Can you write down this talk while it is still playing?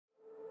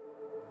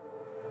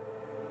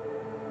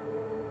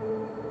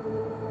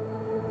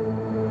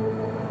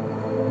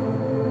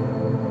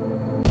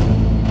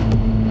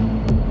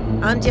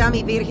I'm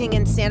Jamie Virgen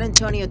in San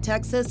Antonio,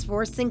 Texas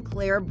for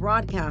Sinclair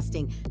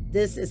Broadcasting.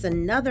 This is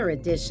another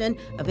edition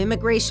of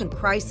Immigration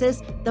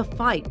Crisis, the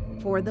fight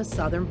for the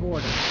southern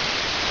border.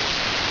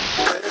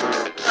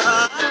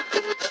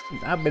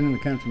 I've been in the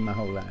country my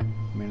whole life.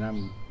 I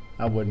mean,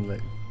 I wouldn't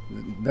let,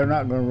 they're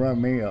not going to run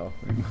me off,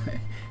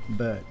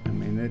 but I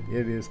mean,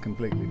 it is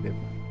completely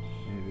different.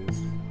 It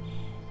is.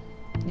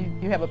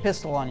 You have a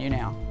pistol on you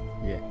now.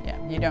 Yeah. Yeah,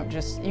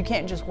 you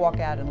can't just walk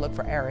out and look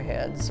for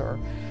arrowheads or,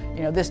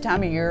 this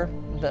time of year,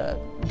 the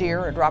deer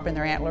are dropping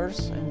their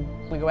antlers and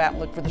we go out and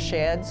look for the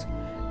sheds.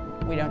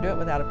 We don't do it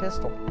without a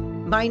pistol.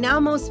 By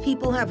now, most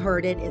people have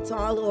heard it. It's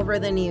all over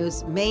the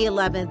news. May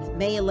 11th,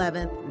 May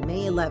 11th,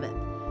 May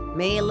 11th.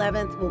 May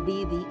 11th will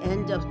be the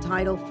end of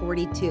Title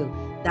 42.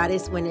 That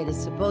is when it is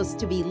supposed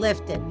to be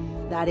lifted.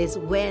 That is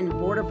when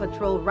Border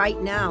Patrol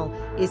right now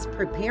is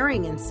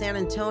preparing in San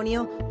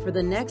Antonio for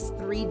the next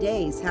 3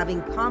 days,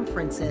 having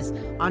conferences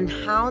on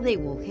how they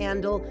will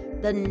handle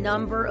the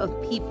number of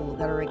people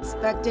that are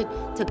expected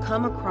to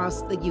come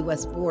across the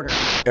U.S. border.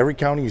 Every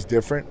county is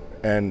different,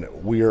 and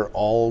we are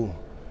all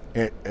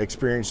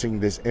experiencing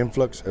this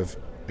influx of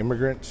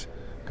immigrants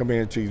coming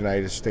into the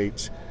United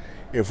States.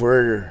 If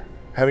we're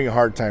having a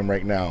hard time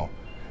right now,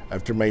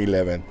 after May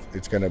 11th,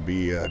 it's going to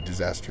be a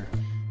disaster.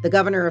 The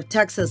governor of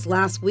Texas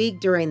last week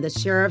during the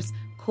Sheriff's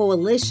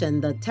Coalition,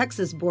 the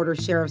Texas Border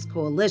Sheriff's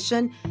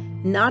Coalition,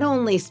 not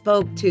only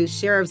spoke to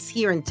sheriffs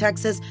here in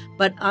Texas,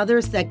 but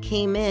others that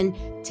came in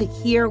to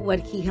hear what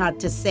he had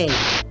to say.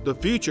 The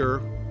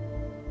future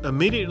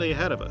immediately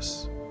ahead of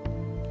us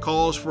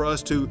calls for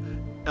us to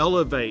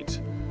elevate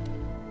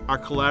our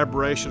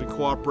collaboration and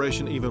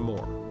cooperation even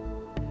more.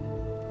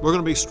 We're going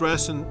to be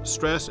stressed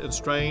and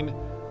strained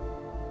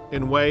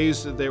in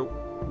ways that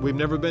we've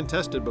never been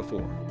tested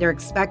before. They're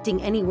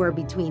expecting anywhere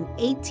between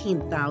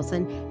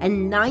 18,000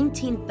 and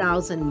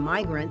 19,000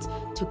 migrants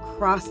to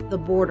cross the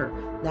border.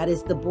 That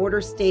is the border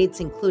states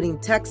including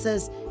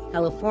Texas,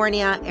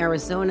 California,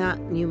 Arizona,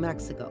 New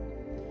Mexico.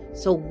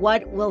 So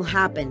what will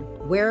happen?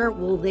 Where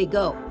will they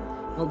go?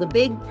 Well, the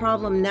big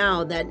problem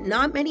now that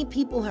not many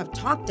people have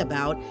talked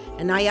about,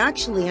 and I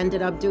actually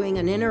ended up doing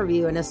an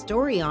interview and a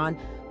story on,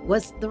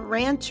 was the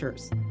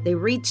ranchers. They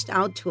reached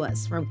out to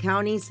us from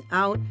counties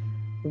out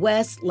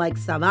west like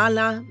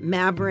Zavala,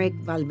 Maverick,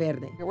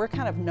 Valverde. We're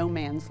kind of no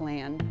man's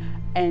land,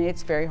 and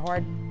it's very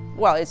hard.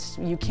 Well,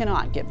 you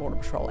cannot get Border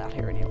Patrol out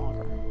here any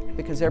longer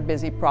because they're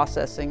busy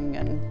processing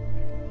and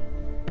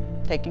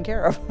taking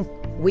care of them.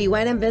 We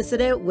went and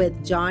visited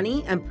with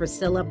Johnny and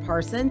Priscilla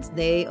Parsons.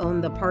 They own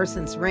the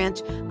Parsons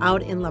Ranch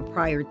out in La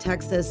Pryor,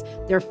 Texas.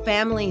 Their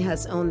family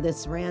has owned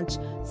this ranch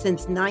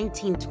since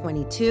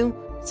 1922.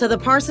 So the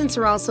Parsons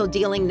are also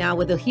dealing now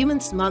with the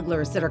human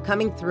smugglers that are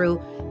coming through.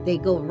 They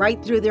go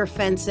right through their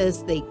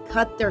fences, they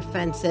cut their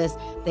fences,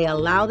 they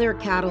allow their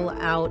cattle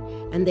out,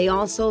 and they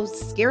also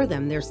scare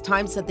them. There's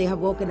times that they have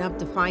woken up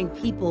to find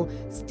people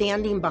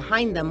standing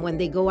behind them when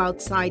they go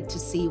outside to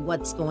see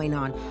what's going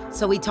on.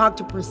 So we talked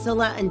to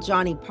Priscilla and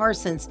Johnny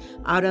Parsons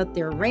out at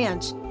their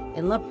ranch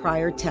in La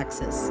Pryor,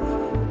 Texas.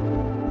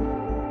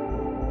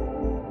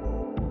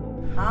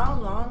 How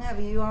long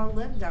have you all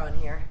lived out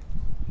here?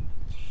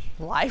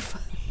 Life.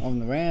 On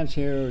the ranch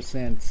here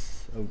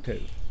since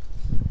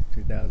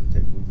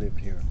 2002, we've lived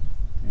here.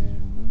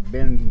 And we've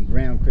been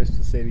around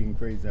Crystal City and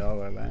Creekside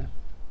all our life.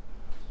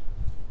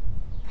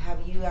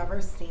 Have you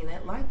ever seen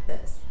it like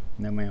this?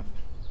 No, ma'am.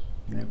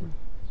 Never.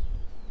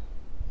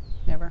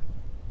 Never.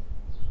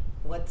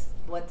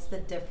 What's the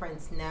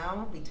difference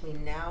now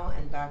between now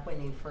and back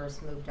when you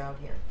first moved out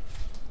here?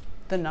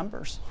 The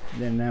numbers.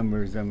 The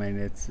numbers, I mean,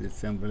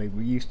 it's unbelievable.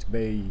 We used to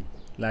be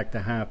like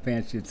the high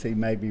fence, you'd see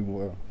maybe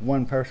where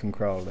one person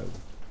crawled over.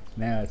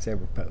 Now it's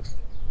every post.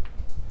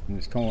 And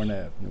it's torn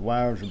up. The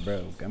wires are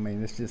broke. I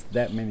mean, it's just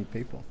that many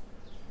people.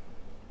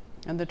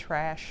 And the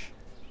trash.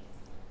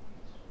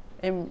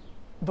 And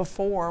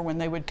before, when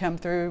they would come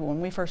through, when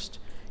we first,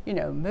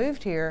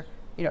 moved here,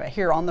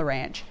 here on the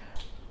ranch,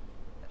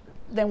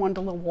 they wanted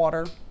a little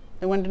water.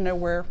 They wanted to know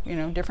where,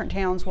 different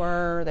towns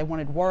were. They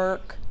wanted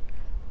work.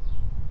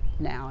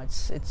 Now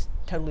it's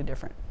totally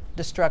different.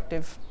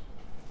 Destructive.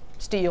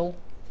 Steal.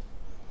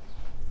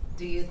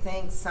 Do you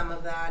think some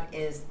of that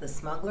is the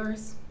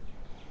smugglers?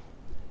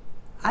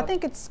 I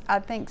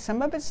think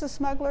some of it's the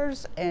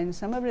smugglers and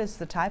some of it is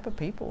the type of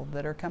people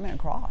that are coming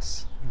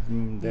across.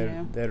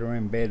 That are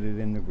embedded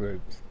in the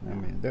groups. I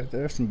mean,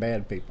 there's some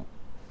bad people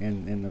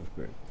in those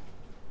groups.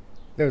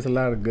 There's a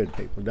lot of good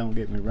people, don't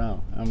get me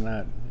wrong.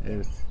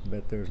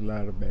 But there's a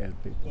lot of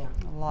bad people. Yeah.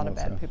 A lot of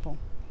bad people.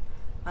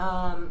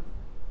 Talk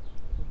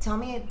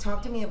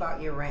to me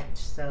about your ranch.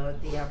 So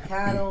do you have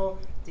cattle?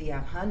 Do you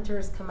have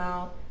hunters come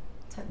out?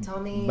 Tell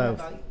me Both.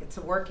 about, it's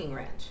a working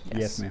ranch.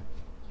 Yes, ma'am.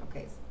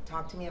 Okay, so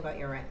talk to me about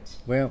your ranch.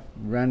 Well,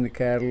 run the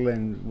cattle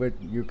and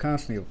you're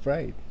constantly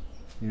afraid.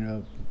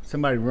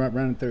 Somebody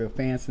running through a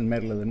fence in the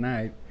middle of the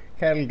night,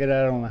 cattle get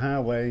out on the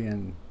highway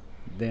and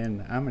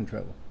then I'm in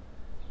trouble.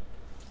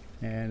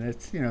 And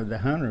it's, the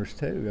hunters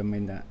too. I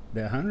mean,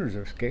 the hunters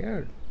are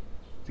scared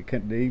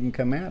to even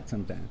come out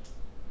sometimes.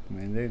 I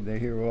mean, they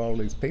hear all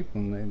these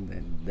people,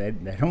 and they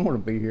don't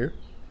want to be here.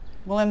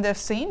 Well, and they've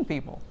seen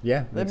people.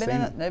 Yeah, They've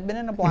been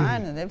in a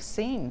blind and they've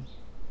seen.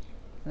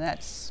 And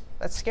that's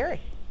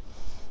scary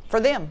for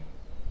them.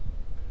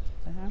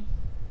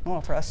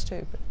 Well, for us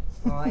too. But.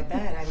 Well, I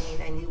bet. I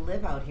mean, and you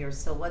live out here,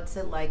 so what's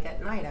it like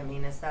at night? I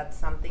mean, is that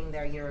something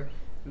that you're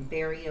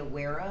very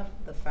aware of,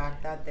 the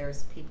fact that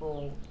there's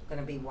people going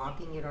to be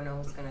walking, you don't know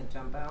who's going to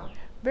jump out?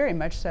 Very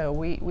much so.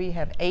 We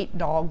have 8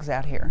 dogs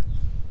out here,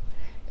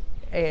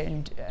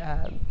 and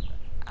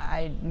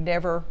I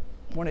never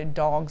wanted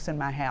dogs in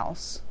my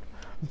house,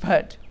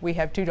 but we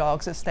have 2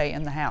 dogs that stay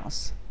in the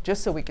house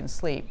just so we can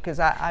sleep, because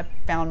I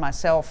found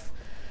myself,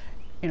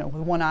 with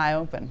one eye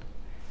open,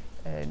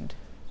 and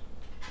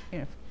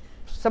if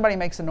somebody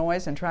makes a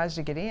noise and tries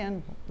to get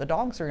in, the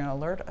dogs are going to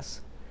alert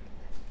us.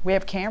 We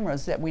have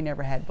cameras that we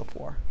never had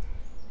before.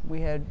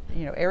 We had,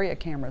 area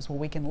cameras where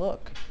we can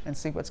look and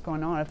see what's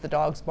going on if the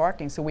dog's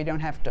barking, so we don't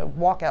have to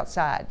walk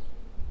outside.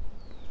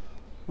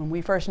 When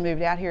we first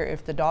moved out here,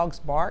 if the dogs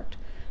barked,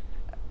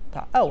 I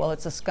thought, oh, well,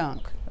 it's a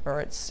skunk,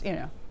 or it's,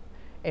 and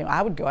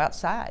I would go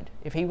outside.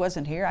 If he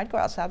wasn't here, I'd go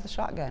outside with a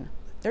shotgun.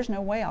 There's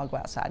no way I'll go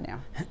outside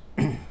now.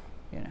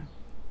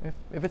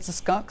 If it's a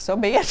skunk, so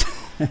be it,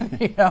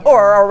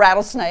 or a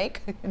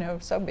rattlesnake,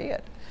 so be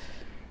it.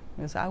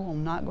 Because I will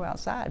not go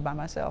outside by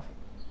myself.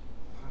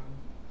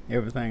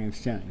 Everything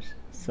has changed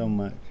so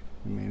much.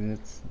 I mean,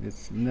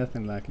 it's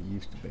nothing like it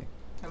used to be.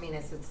 I mean,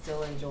 is it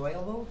still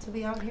enjoyable to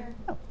be out here?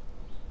 Oh.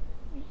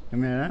 I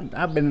mean,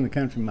 I've been in the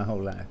country my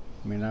whole life.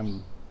 I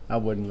mean, I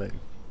wouldn't leave.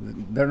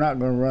 They're not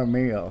going to run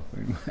me off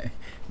anyway.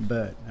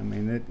 But I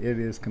mean, it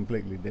is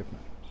completely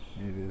different.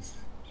 It is.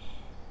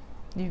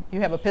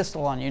 You have a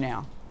pistol on you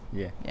now.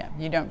 Yeah. Yeah.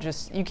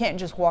 You can't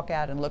just walk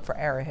out and look for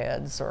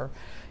arrowheads, or,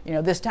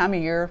 this time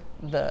of year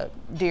the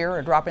deer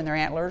are dropping their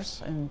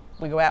antlers, and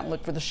we go out and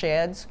look for the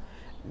sheds.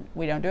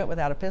 We don't do it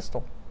without a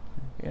pistol,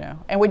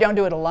 and we don't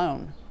do it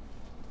alone.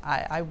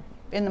 I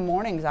in the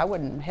mornings I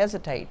wouldn't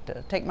hesitate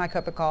to take my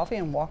cup of coffee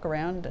and walk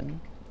around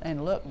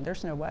and look.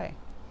 There's no way.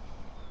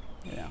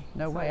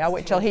 No So way. it's I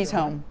wait till changed he's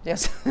your home.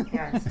 Yes.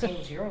 Yeah, it's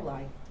changed your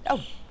life.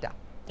 Oh, yeah,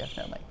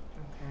 definitely.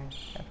 Okay.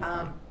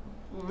 Definitely.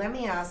 Let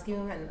me ask you,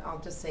 and I'll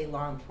just say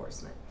law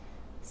enforcement.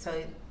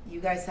 So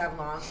you guys have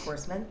law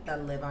enforcement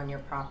that live on your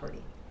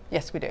property.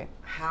 Yes, we do.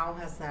 How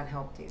has that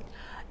helped you?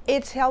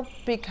 It's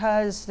helped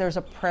because there's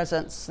a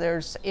presence.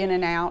 There's in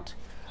and out,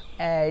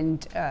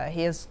 and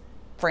he has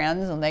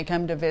friends, and they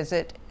come to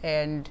visit,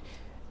 and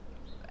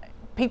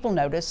people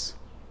notice.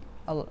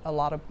 A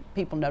lot of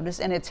people notice,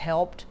 and it's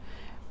helped.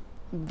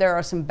 There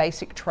are some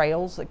basic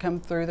trails that come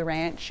through the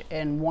ranch,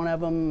 and one of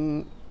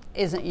them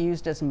isn't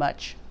used as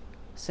much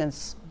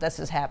since this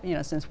has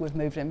happened. Since we've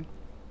moved him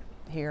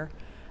here,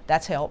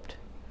 that's helped.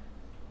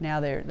 Now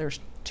there's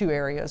 2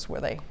 areas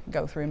where they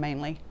go through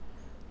mainly,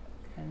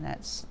 and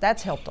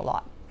that's helped a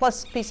lot.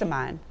 Plus peace of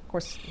mind. Of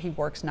course, he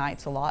works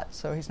nights a lot,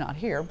 so he's not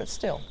here, but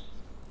still.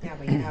 Yeah,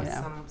 but you have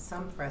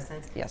some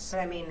presence. Yes.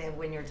 But I mean,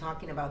 when you're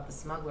talking about the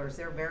smugglers,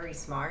 they're very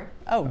smart.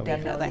 Oh, They know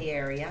definitely. the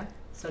area,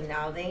 so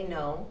now they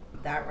know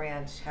that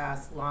ranch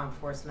has law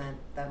enforcement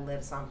that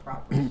lives on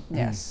property.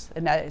 Yes,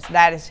 and that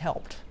has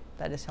helped.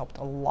 That has helped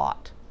a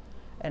lot.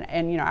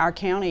 And our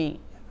county,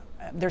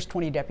 there's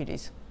 20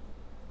 deputies.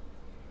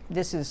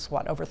 This is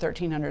over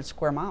 1,300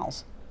 square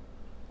miles.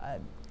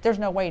 There's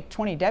no way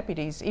 20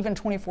 deputies, even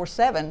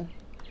 24/7.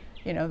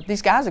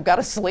 These guys have got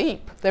to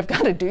sleep. They've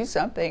got to do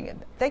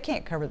something. They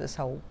can't cover this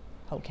whole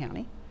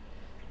county.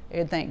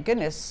 And thank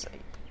goodness,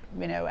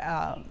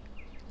 a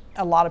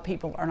lot of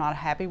people are not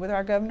happy with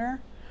our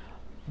governor,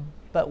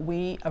 but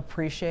we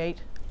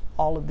appreciate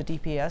all of the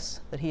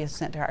DPS that he has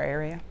sent to our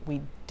area.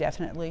 We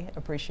definitely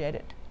appreciate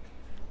it.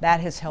 That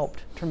has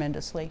helped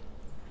tremendously.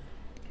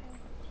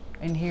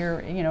 And here,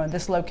 in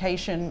this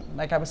location,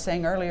 like I was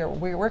saying earlier,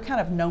 we're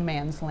kind of no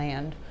man's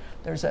land.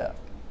 There's a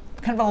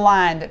kind of a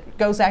line that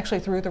goes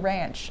actually through the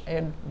ranch,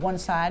 and one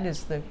side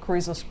is the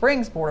Carrizo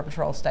Springs Border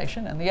Patrol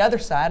Station, and the other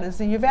side is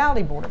the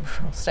Uvalde Border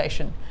Patrol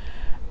Station.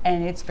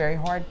 And it's very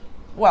hard.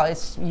 Well,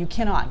 you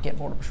cannot get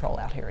Border Patrol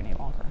out here any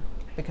longer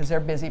because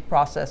they're busy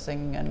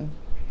processing and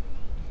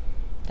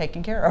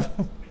taking care of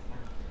them.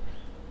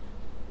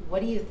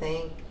 What do you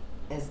think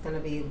is going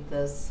to be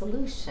the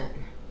solution?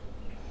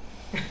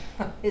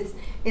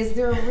 Is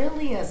there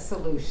really a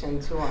solution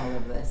to all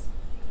of this?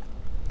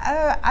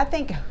 I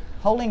think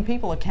holding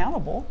people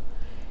accountable.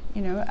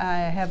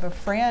 I have a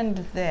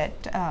friend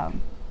that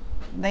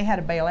they had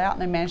a bailout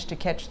and they managed to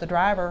catch the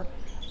driver.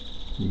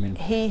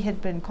 He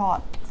had been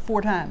caught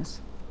 4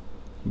 times.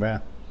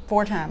 Wow.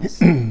 4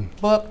 times.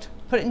 Booked,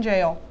 put in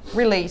jail,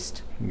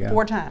 released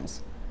 4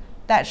 times.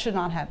 That should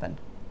not happen.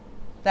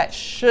 That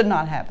should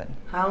not happen.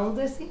 How old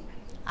is he?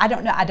 I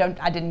don't know. I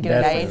didn't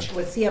get an age.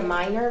 Was he a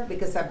minor?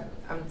 Because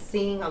I'm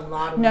seeing a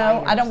lot of No,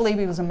 minors. I don't believe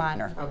he was a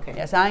minor. Okay.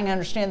 Yes, I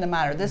understand the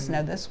minor.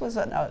 This was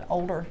an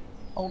older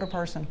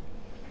person.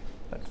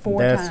 But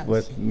 4 That's times.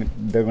 what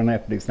they're going to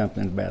have to do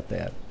something about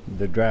that.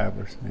 The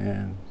drivers,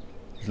 and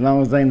as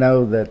long as they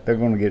know that they're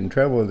going to get in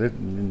trouble, they're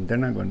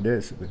not going to do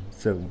it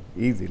so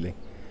easily.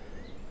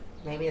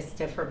 Maybe a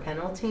stiffer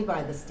penalty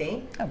by the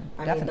state. Oh, I mean,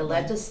 the definitely.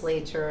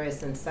 legislature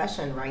is in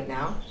session right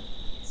now,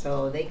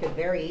 so they could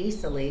very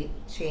easily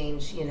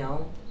change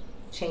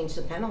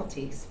the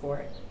penalties for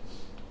it.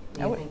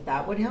 Do I you would- think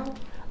that would help?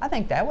 I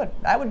think that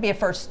would be a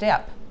first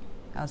step.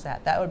 How's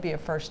that? That would be a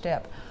first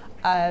step.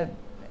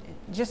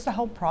 Just the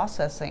whole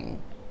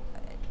processing.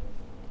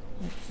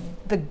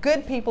 The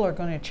good people are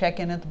going to check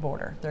in at the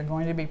border. They're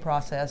going to be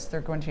processed.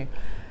 They're going to,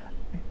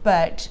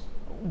 but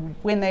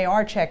when they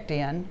are checked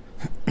in,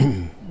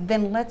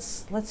 then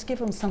let's give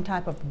them some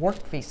type of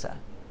work visa,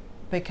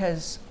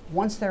 because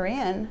once they're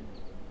in,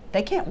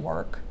 they can't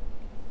work.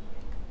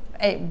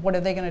 Hey, what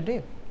are they going to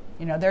do?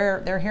 You know,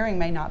 their hearing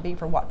may not be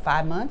for what,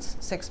 5 months,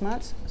 6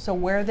 months. So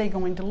where are they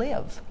going to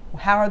live?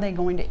 How are they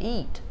going to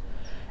eat?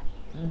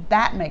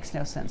 That makes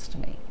no sense to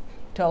me.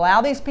 To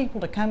allow these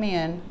people to come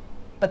in,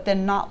 but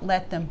then not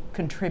let them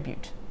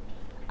contribute.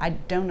 I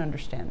don't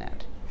understand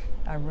that.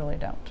 I really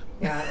don't.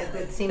 Yeah,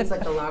 it seems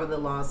like a lot of the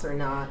laws are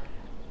not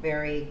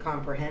very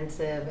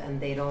comprehensive and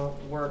they don't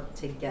work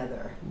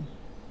together.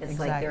 It's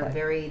like they're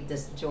Exactly. very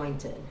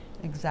disjointed.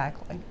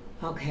 Exactly.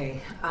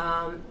 Okay,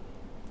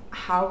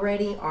 how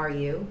ready are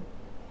you?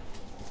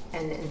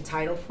 And in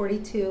Title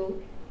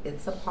 42,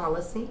 it's a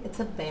policy,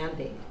 it's a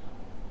Band-Aid.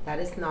 That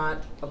is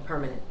not a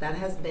permanent. That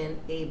has been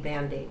a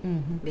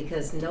Band-Aid.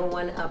 Because no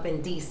one up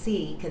in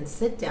DC can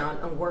sit down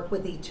and work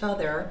with each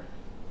other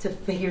to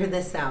figure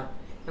this out.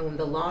 And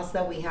the laws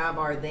that we have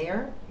are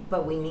there,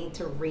 but we need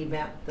to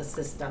revamp the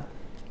system.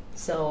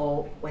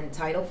 So when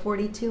Title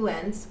 42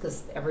 ends,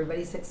 because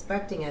everybody's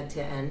expecting it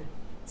to end,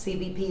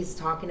 CBP is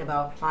talking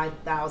about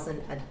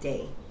 5,000 a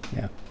day.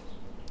 Yeah.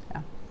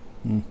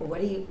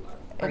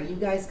 Are you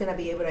guys going to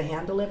be able to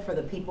handle it for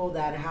the people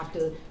that have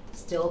to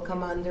still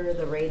come under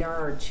the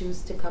radar or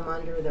choose to come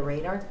under the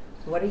radar?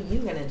 What are you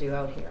going to do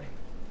out here?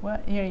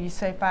 Well, you know, you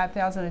say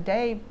 5,000 a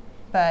day,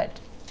 but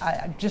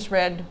I just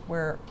read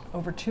we're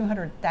over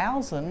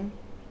 200,000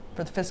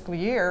 for the fiscal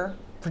year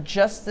for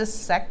just this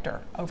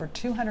sector. Over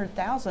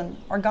 200,000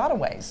 are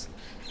gotaways.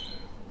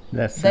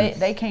 That's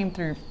They came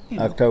through, you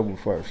know, October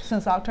 1st.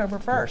 since October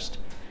 1st.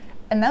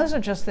 And those are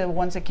just the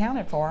ones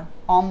accounted for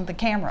on the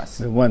cameras.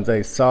 The ones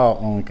they saw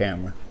on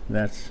camera.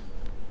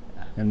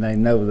 And they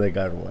know they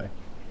got away.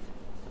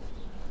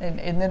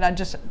 And then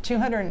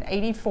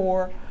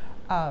 284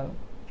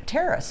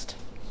 terrorists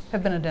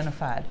have been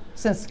identified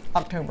since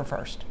October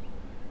 1st.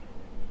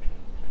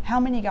 How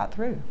many got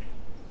through?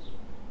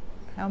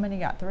 How many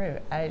got through?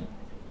 I'm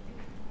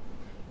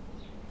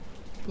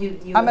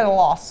at a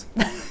loss.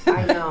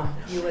 I know.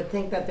 You would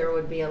think that there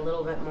would be a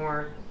little bit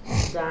more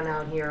done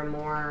out here,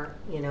 more,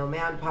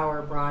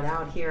 manpower brought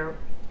out here.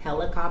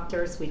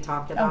 Helicopters, we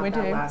talked about we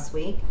that do. last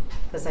week,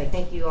 because I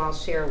think you all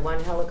share one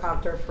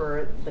helicopter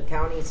for the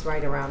counties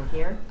right around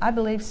here. I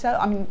believe so.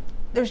 I mean,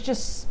 there's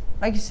just,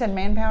 like you said,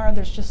 manpower,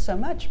 there's just so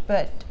much,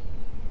 but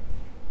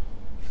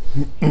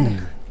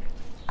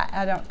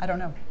I don't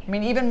know. I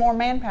mean, even more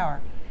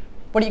manpower.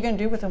 What are you going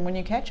to do with them when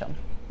you catch them?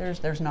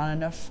 There's not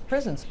enough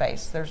prison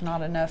space. There's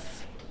not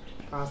enough.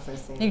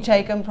 Processing. You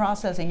take them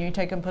processing. You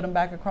take them, put them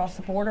back across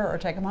the border, or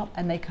take them home,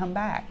 and they come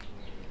back.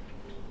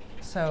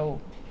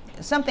 So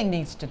something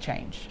needs to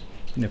change.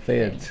 The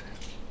feds.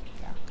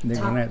 Yeah.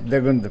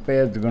 The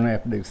feds are going to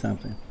have to do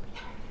something.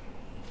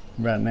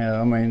 Right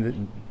now, I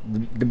mean,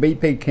 the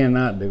BP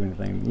cannot do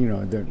anything.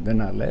 They're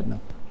not letting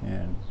them.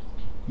 And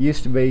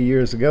used to be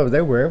years ago,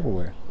 they were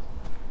everywhere.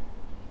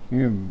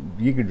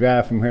 You could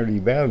drive from here to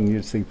Uvalde and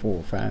you'd see 4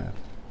 or 5.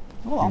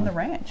 Well, on the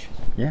ranch.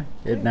 Yeah,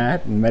 at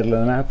night, in the middle of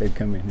the night, they'd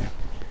come in here.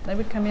 They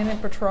would come in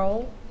and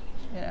patrol,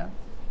 And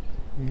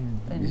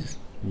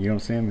You don't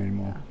see them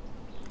anymore.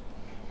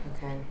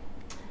 Okay.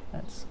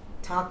 that's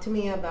Talk to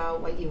me about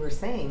what you were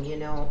saying.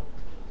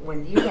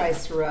 When you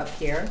guys grew up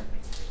here,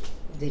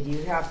 did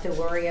you have to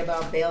worry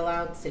about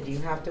bailouts? Did you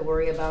have to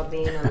worry about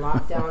being in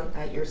lockdown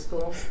at your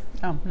schools?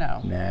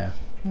 no,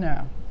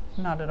 Nah,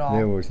 not at all.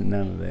 there was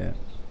none of that.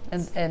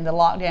 And the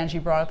lockdowns,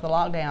 you brought up the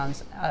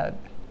lockdowns.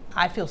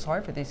 I feel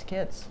sorry for these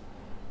kids.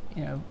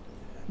 The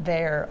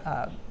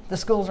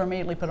schools are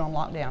immediately put on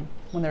lockdown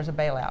when there's a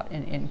bailout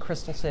in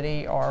Crystal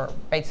City or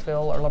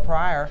Batesville or La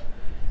Pryor.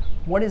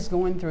 What is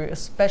going through,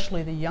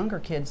 especially the younger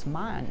kids'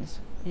 minds?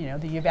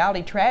 The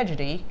Uvalde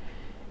tragedy,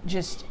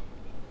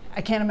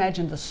 I can't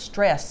imagine the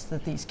stress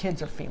that these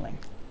kids are feeling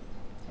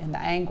and the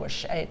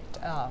anguish.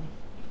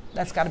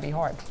 That's got to be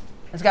hard.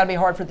 It's got to be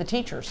hard for the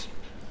teachers.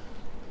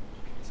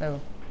 So.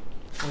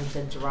 And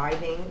the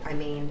driving,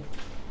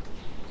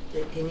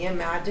 can you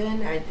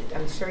imagine?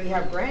 I'm sure you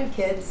have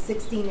grandkids.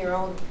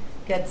 16-year-old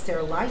gets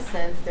their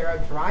license, they're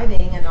out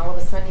driving, and all of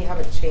a sudden you have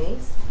a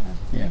chase.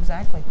 Yeah.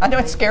 Exactly. I know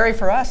it's scary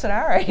for us at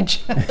our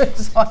age,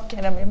 so I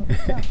can't imagine.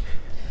 Yeah.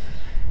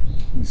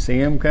 You see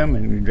them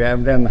coming, you're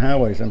driving down the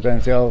highway,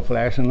 sometimes see all the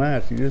flashing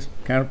lights. You just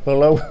kind of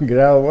pull over and get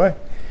out of the way.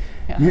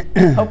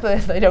 Yeah. Hopefully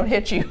they don't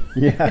hit you.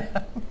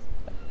 Yeah.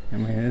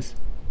 It's...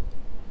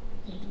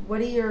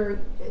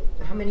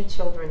 How many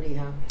children do you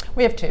have?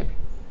 We have 2,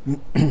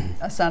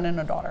 a son and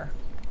a daughter.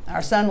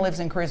 Our son lives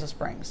in Carrizo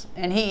Springs,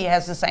 and he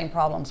has the same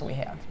problems we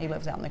have. He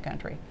lives out in the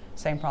country,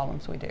 same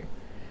problems we do.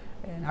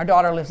 And our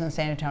daughter lives in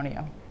San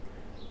Antonio.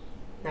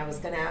 I was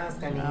going to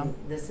ask, I mean,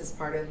 this is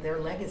part of their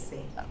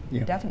legacy.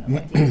 Yeah.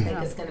 Definitely. Do you think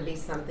it's going to be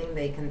something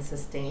they can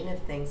sustain if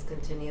things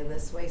continue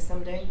this way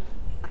someday?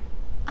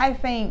 I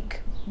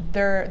think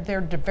they're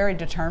very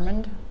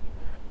determined,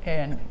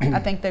 and I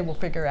think they will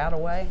figure out a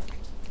way.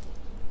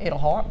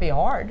 It'll be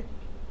hard.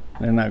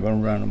 They're not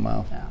going to run them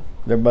off. No.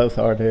 They're both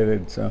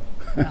hard-headed, so.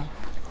 No.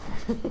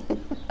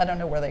 I don't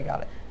know where they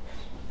got it.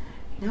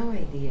 No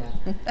idea.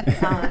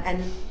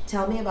 And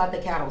tell me about the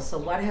cattle. So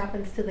what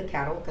happens to the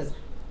cattle? Because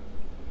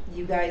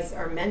you guys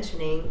are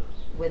mentioning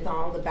with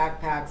all the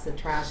backpacks, the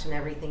trash and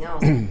everything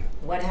else,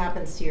 what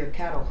happens to your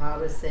cattle? How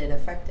does it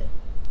affect it?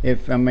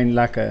 If, I mean,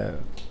 like a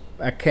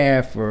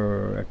calf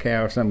or a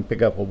cow or something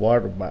pick up a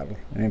water bottle,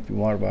 an empty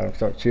water bottle, and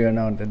start chewing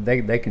on it,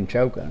 they can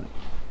choke on it.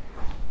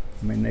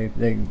 I mean,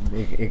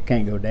 it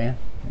can't go down,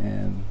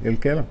 and it'll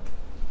kill them.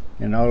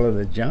 And all of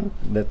the junk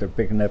that they're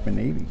picking up and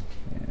eating,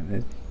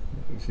 and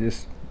it's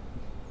just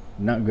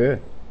not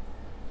good.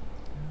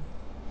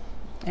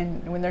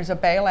 And when there's a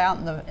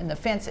bailout in the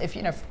fence, if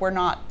we're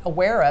not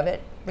aware of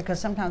it,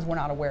 because sometimes we're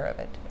not aware of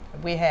it.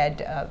 We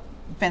had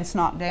fence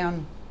knocked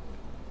down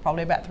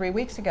probably about 3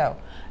 weeks ago.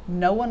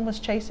 No one was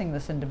chasing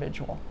this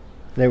individual.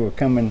 They were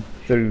coming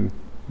through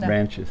No.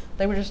 branches.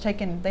 They were just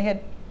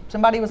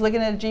somebody was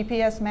looking at a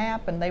GPS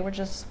map and they were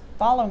just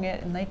following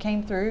it, and they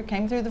came through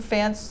the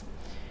fence.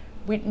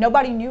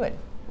 Nobody knew it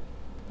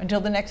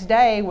until the next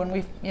day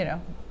when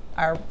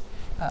our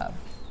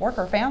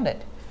worker found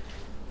it.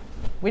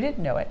 We didn't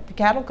know it. The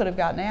cattle could have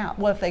gotten out.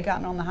 Well, if they'd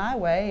gotten on the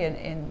highway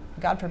and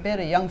God forbid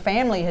a young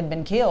family had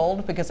been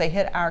killed because they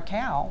hit our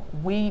cow,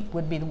 we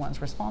would be the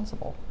ones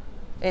responsible.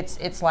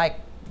 It's like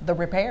the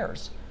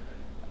repairs.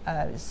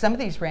 Some of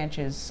these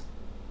ranches,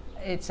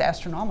 it's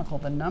astronomical,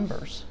 the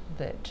numbers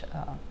that,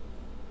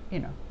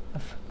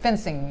 of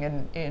fencing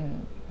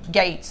and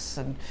gates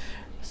and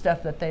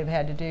stuff that they've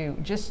had to do.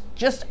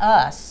 Just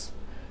us,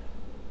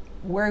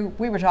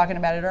 we were talking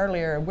about it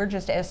earlier, we're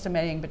just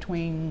estimating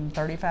between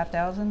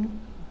 35,000,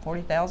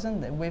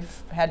 40,000 that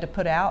we've had to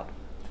put out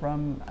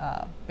from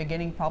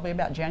beginning probably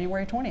about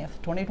January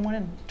 20th,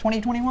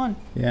 2021.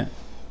 Yeah.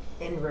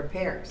 In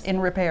repairs. In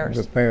repairs.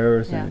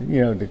 Repairs, Yeah.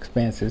 and, the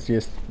expenses.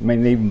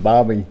 Even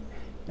Bobby,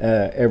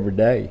 every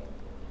day,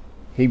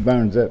 he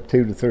burns up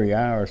 2 to 3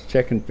 hours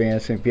checking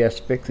fence, and if he has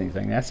to fix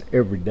anything, that's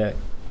every day.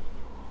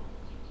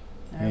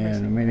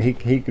 And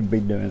he could be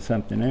doing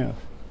something else.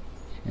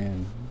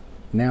 And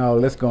now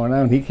all this going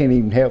on, he can't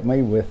even help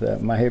me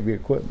with my heavy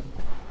equipment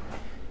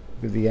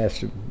because he has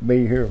to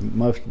be here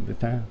most of the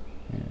time.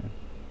 Yeah.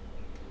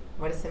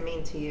 What does it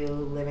mean to you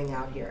living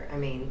out here? I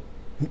mean,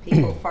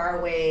 people far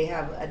away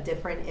have a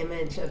different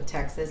image of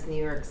Texas,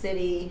 New York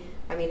City.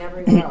 I mean,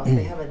 everywhere else,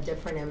 they have a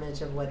different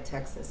image of what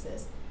Texas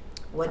is.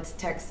 What's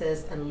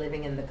Texas and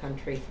living in the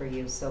country for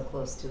you so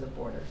close to the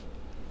border?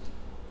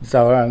 It's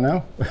all I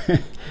know. Yeah.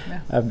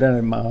 I've done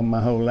it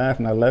my whole life,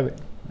 and I love it.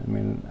 I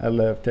mean, I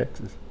love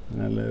Texas,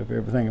 and I love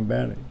everything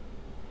about it.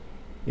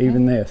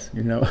 Even this,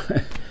 I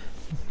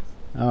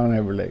don't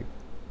ever leave.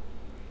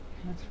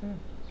 That's true.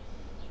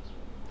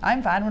 I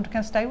invite them to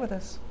come stay with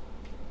us.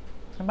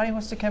 Somebody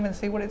wants to come and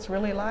see what it's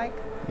really like,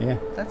 Yeah.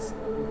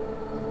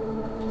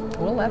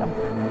 we'll let them.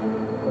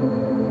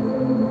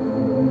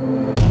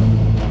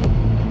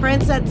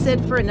 Friends, that's it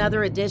for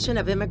another edition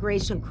of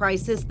Immigration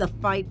Crisis, the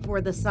fight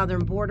for the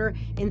southern border.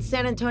 In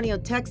San Antonio,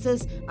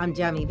 Texas, I'm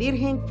Jamie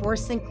Virgen for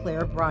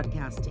Sinclair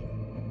Broadcasting.